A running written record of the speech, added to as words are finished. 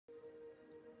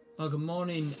Well, good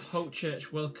morning, Hope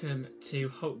Church. Welcome to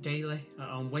Hope Daily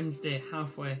on Wednesday,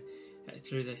 halfway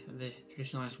through the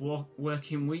traditional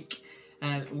working week.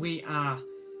 We are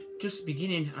just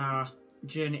beginning our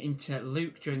journey into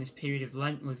Luke during this period of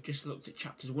Lent. We've just looked at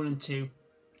chapters 1 and 2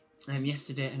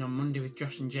 yesterday and on Monday with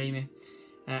Josh and Jamie.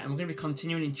 And we're going to be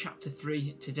continuing in chapter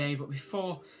 3 today. But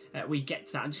before we get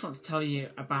to that, I just want to tell you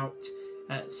about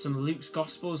some Luke's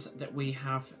Gospels that we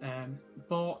have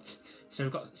bought. So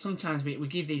sometimes we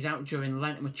give these out during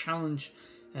Lent, and we challenge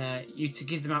you to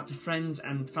give them out to friends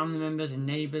and family members and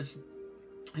neighbours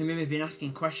who maybe have been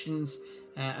asking questions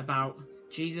about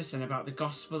Jesus and about the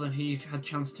Gospel and who you've had a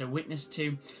chance to witness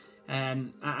to.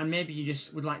 And maybe you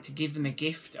just would like to give them a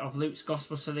gift of Luke's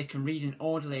Gospel so they can read an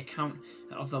orderly account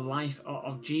of the life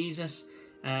of Jesus.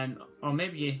 Or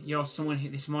maybe you're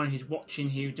someone this morning who's watching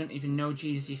who don't even know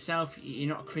Jesus yourself. You're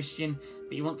not a Christian,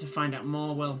 but you want to find out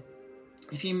more. Well,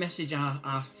 if you message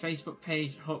our Facebook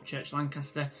page, Hope Church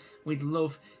Lancaster, we'd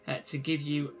love to give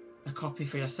you a copy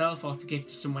for yourself or to give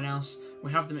to someone else.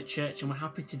 We have them at church and we're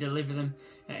happy to deliver them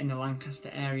in the Lancaster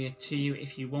area to you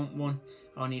if you want one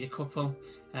or need a couple.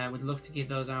 We'd love to give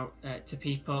those out to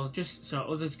people just so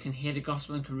others can hear the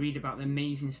gospel and can read about the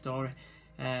amazing story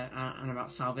and about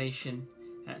salvation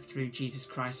through Jesus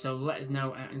Christ. So let us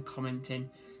know and comment in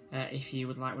if you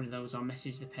would like one of those or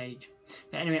message the page.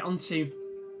 But anyway, on to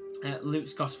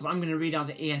Luke's Gospel. I'm going to read out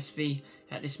the ESV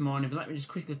this morning, but let me just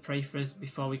quickly pray for us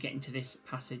before we get into this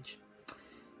passage.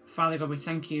 Father God, we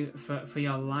thank you for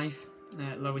your life.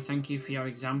 Lord, we thank you for your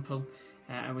example.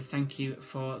 And we thank you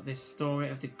for this story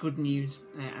of the good news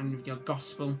and your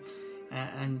gospel.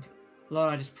 And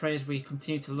Lord, I just pray as we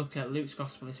continue to look at Luke's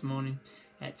Gospel this morning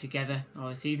together or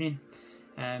this evening,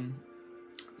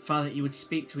 Father, that you would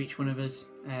speak to each one of us,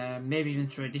 maybe even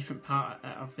through a different part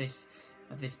of this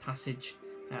passage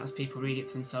as people read it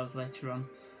for themselves later on.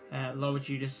 Lord, would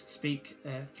you just speak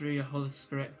through your Holy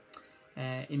Spirit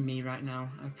in me right now,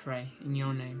 I pray, in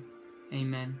your name.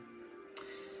 Amen.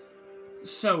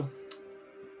 So,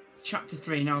 chapter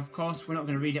 3. Now, of course, we're not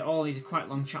going to read it all. These are quite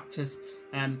long chapters,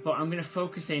 but I'm going to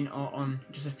focus in on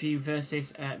just a few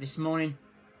verses this morning.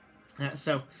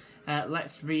 So,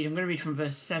 let's read. I'm going to read from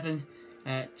verse 7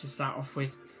 to start off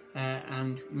with,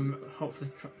 and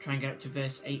hopefully try and get up to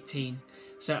verse 18.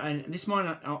 So, this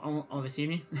morning, or this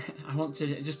evening, I want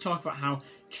to just talk about how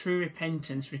true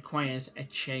repentance requires a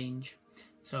change.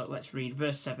 So, let's read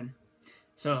verse 7.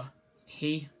 So,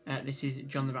 this is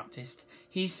John the Baptist,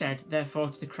 he said, therefore,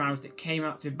 to the crowds that came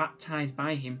out to be baptized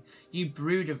by him, you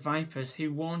brood of vipers,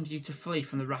 who warned you to flee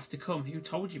from the wrath to come? Who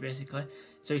told you, basically?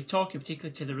 So he's talking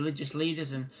particularly to the religious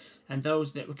leaders and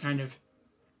those that were kind of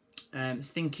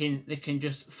thinking they can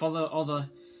just follow all the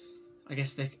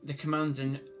commands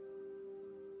and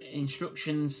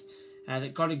instructions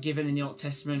that God had given in the Old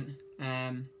Testament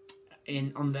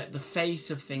on the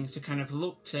face of things, to kind of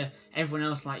look to everyone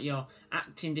else like you're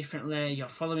acting differently, you're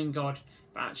following God,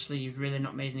 but actually you've really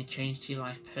not made any change to your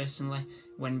life personally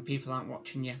when people aren't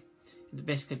watching you. They're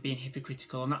basically being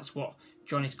hypocritical, and that's what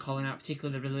John is calling out,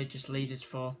 particularly the religious leaders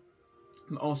for,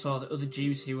 but also the other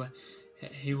Jews who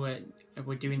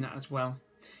were doing that as well.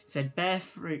 He said, bear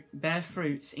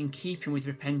fruits in keeping with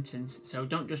repentance. So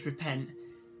don't just repent.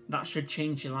 That should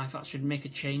change your life. That should make a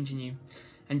change in you.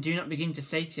 And do not begin to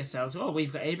say to yourselves, oh,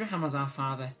 we've got Abraham as our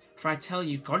father. For I tell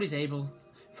you, God is able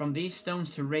from these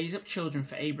stones to raise up children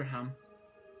for Abraham.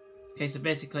 Okay, so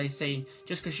basically saying,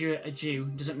 just because you're a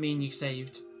Jew doesn't mean you're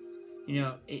saved. You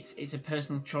know, it's a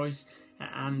personal choice,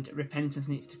 and repentance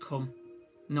needs to come.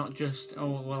 Not just,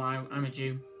 oh, well, I'm a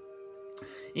Jew.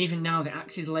 Even now the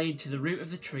axe is laid to the root of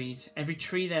the trees. Every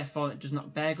tree, therefore, that does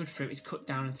not bear good fruit is cut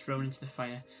down and thrown into the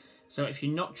fire. So if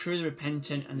you're not truly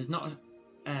repentant, and there's not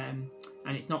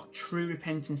and it's not true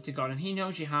repentance to God, and he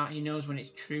knows your heart, he knows when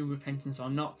it's true repentance or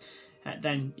not,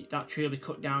 then that tree will be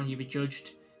cut down, you'll be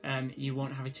judged, you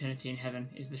won't have eternity in heaven,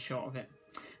 is the short of it.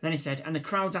 Then he said, and the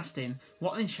crowds asked him,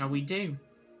 what then shall we do?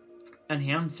 And he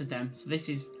answered them. So this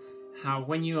is how,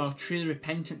 when you are truly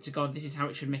repentant to God, this is how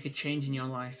it should make a change in your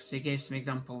life. So he gave some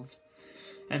examples.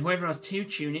 And whoever has 2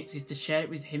 tunics is to share it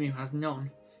with him who has none.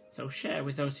 So share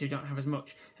with those who don't have as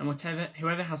much. And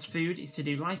whoever has food is to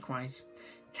do likewise.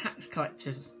 Tax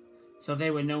collectors, so they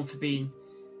were known for being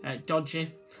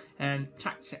dodgy.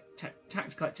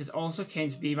 Tax collectors also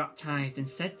came to be baptized and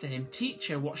said to him,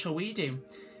 Teacher, what shall we do?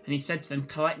 And he said to them,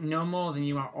 collect no more than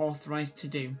you are authorized to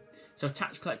do. So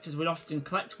tax collectors would often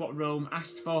collect what Rome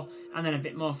asked for and then a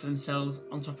bit more for themselves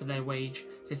on top of their wage.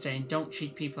 So saying, don't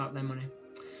cheat people out of their money.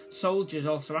 Soldiers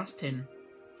also asked him,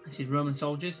 This is Roman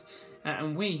soldiers.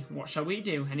 And we, what shall we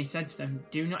do? And he said to them,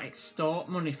 do not extort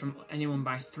money from anyone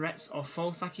by threats or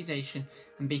false accusation,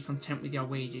 and be content with your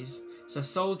wages. So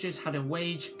soldiers had a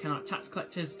wage, kind of like tax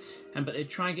collectors, but they'd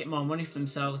try and get more money for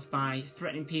themselves by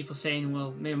threatening people, saying,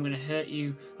 well, maybe I'm going to hurt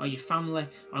you or your family,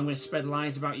 or I'm going to spread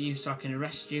lies about you so I can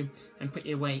arrest you and put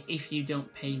you away if you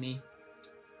don't pay me.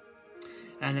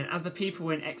 And then as the people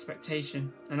were in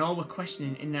expectation, and all were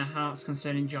questioning in their hearts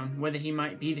concerning John, whether he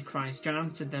might be the Christ, John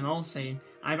answered them all, saying,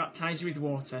 I baptize you with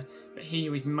water, but he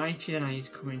who is mightier than I is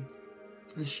coming,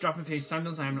 and the strap of whose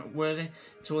sandals I am not worthy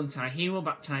to untie. He will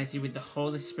baptize you with the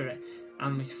Holy Spirit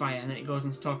and with fire. And then it goes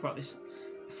on to talk about this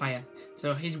fire.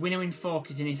 So his winnowing fork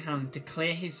is in his hand, to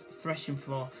clear his threshing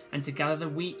floor, and to gather the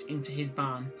wheat into his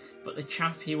barn, but the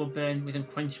chaff he will burn with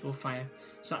unquenchable fire.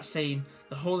 So that's saying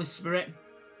the Holy Spirit,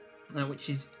 which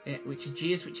is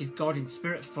Jesus, which is God in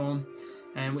spirit form,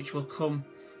 which will come.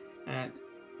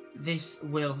 This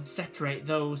will separate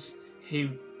those who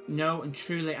know and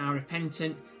truly are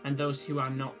repentant and those who are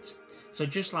not. So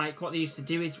just like what they used to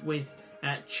do is with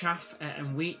chaff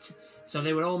and wheat, so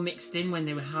they were all mixed in when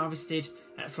they were harvested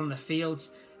from the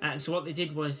fields. So what they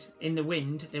did was, in the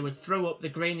wind, they would throw up the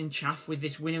grain and chaff with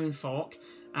this winnowing fork.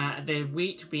 The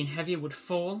wheat, being heavier, would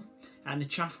fall, and the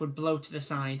chaff would blow to the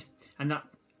side,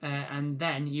 and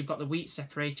then you've got the wheat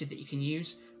separated that you can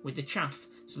use with the chaff.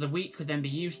 So the wheat could then be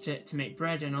used to make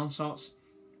bread and all sorts,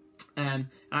 and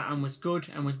was good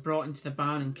and was brought into the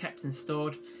barn and kept and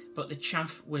stored. But the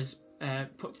chaff was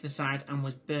put to the side and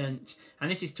was burnt. And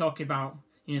this is talking about,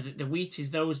 the wheat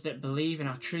is those that believe and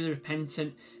are truly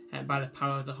repentant by the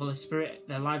power of the Holy Spirit.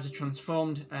 Their lives are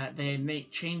transformed. They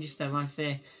make changes to their life.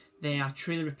 They are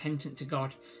truly repentant to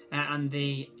God. And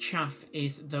the chaff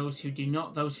is those who do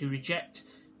not, those who reject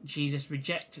Jesus,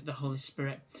 reject the Holy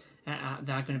Spirit. They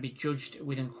are going to be judged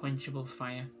with unquenchable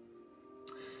fire.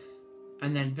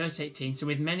 And then verse 18, so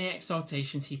with many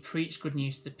exhortations he preached good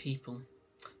news to the people.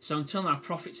 So until now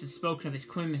prophets had spoken of this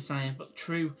coming Messiah, but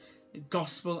true, the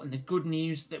gospel and the good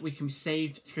news that we can be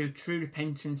saved through true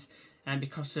repentance and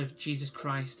because of Jesus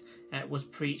Christ was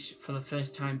preached for the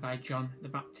first time by John the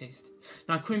Baptist.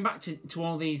 Now coming back to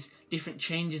all these different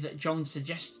changes that John's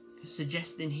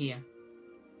suggesting here,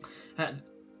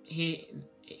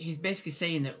 he's basically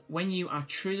saying that when you are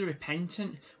truly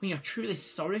repentant, when you're truly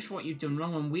sorry for what you've done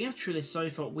wrong, when we are truly sorry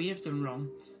for what we have done wrong,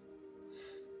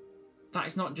 that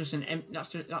is not just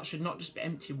that should not just be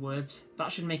empty words.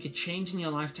 That should make a change in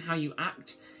your life to how you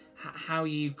act, how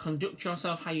you conduct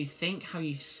yourself, how you think, how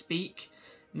you speak.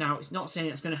 Now, it's not saying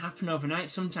it's going to happen overnight.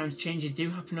 Sometimes changes do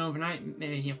happen overnight.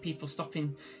 Maybe people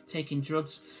stopping taking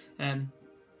drugs,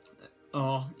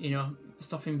 or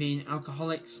stopping being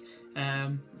alcoholics.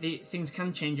 Things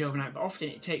can change overnight, but often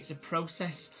it takes a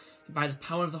process by the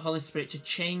power of the Holy Spirit to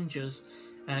change us,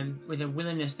 with a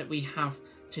willingness that we have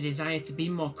to desire to be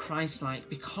more Christ-like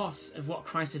because of what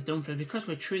Christ has done for us, because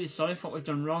we're truly sorry for what we've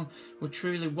done wrong. We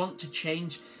truly want to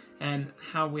change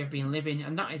how we have been living,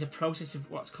 and that is a process of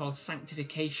what's called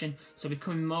sanctification, so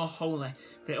becoming more holy.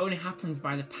 But it only happens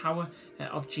by the power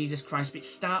of Jesus Christ. But it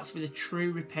starts with a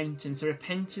true repentance, a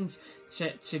repentance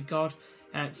to God,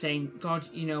 saying, God,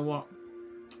 you know what?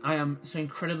 I am so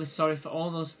incredibly sorry for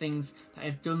all those things that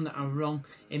I've done that are wrong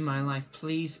in my life.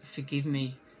 Please forgive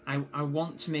me. I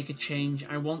want to make a change.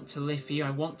 I want to live for you.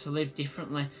 I want to live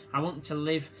differently. I want to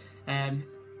live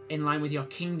in line with your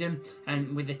kingdom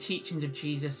and with the teachings of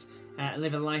Jesus.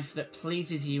 Live a life that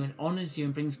pleases you and honours you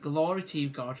and brings glory to you,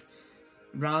 God,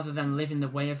 rather than living the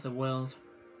way of the world.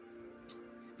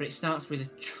 But it starts with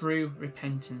a true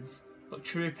repentance. But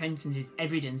true repentance is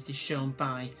evidence is shown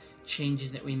by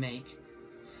changes that we make.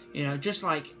 Just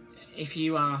like if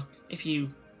you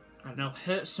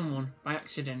hurt someone by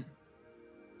accident,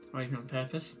 or even on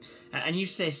purpose, and you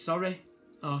say sorry,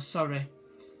 and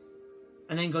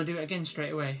then go do it again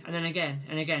straight away, and then again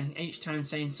and again, each time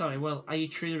saying sorry, well, are you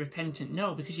truly repentant?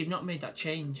 No, because you've not made that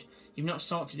change. You've not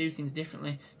sought to do things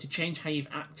differently, to change how you've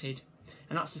acted.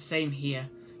 And that's the same here.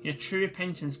 True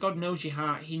repentance, God knows your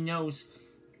heart. He knows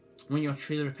when you're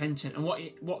truly repentant, and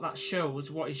what that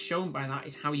shows, what is shown by that,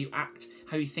 is how you act,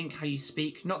 how you think, how you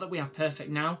speak. Not that we are perfect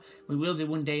now. We will be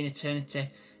one day in eternity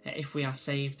if we are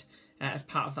saved as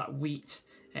part of that wheat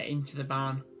into the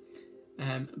barn.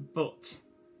 But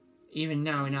even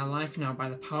now, in our life now, by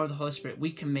the power of the Holy Spirit,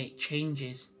 we can make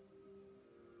changes.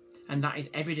 And that is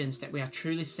evidence that we are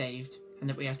truly saved and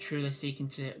that we are truly seeking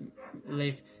to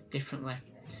live differently.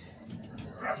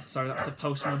 Sorry, that's the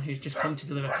postman who's just come to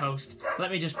deliver post. Let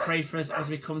me just pray for us as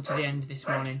we come to the end this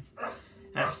morning.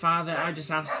 Father, I just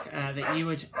ask that you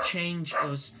would change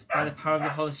us by the power of the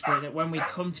Holy Spirit, that when we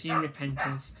come to you in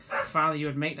repentance, Father, you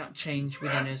would make that change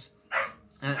within us.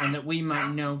 and that we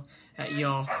might know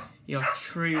your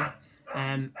true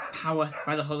power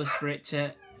by the Holy Spirit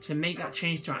to make that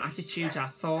change to our attitudes, our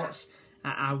thoughts,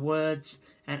 our words,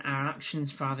 and our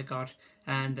actions, Father God,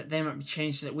 and that they might be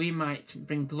changed so that we might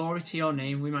bring glory to your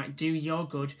name, we might do your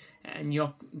good and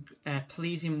your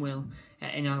pleasing will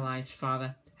in our lives,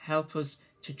 Father. Help us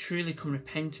to truly come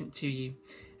repentant to you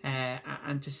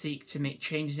and to seek to make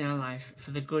changes in our life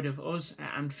for the good of us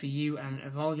and for you and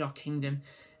of all your kingdom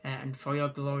and for your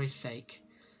glory's sake.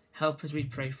 Help us, we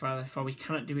pray, Father, for we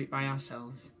cannot do it by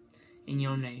ourselves. In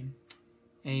your name,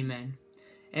 amen.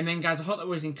 Amen, guys. I hope that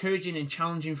was encouraging and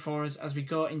challenging for us as we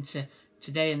go into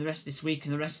today and the rest of this week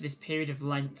and the rest of this period of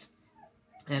Lent.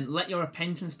 Let your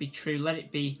repentance be true. Let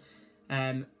it be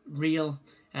real.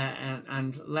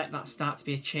 And let that start to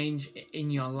be a change in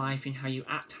your life, in how you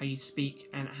act, how you speak,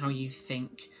 and how you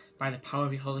think by the power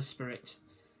of your Holy Spirit.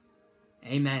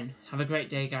 Amen. Have a great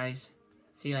day, guys.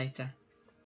 See you later.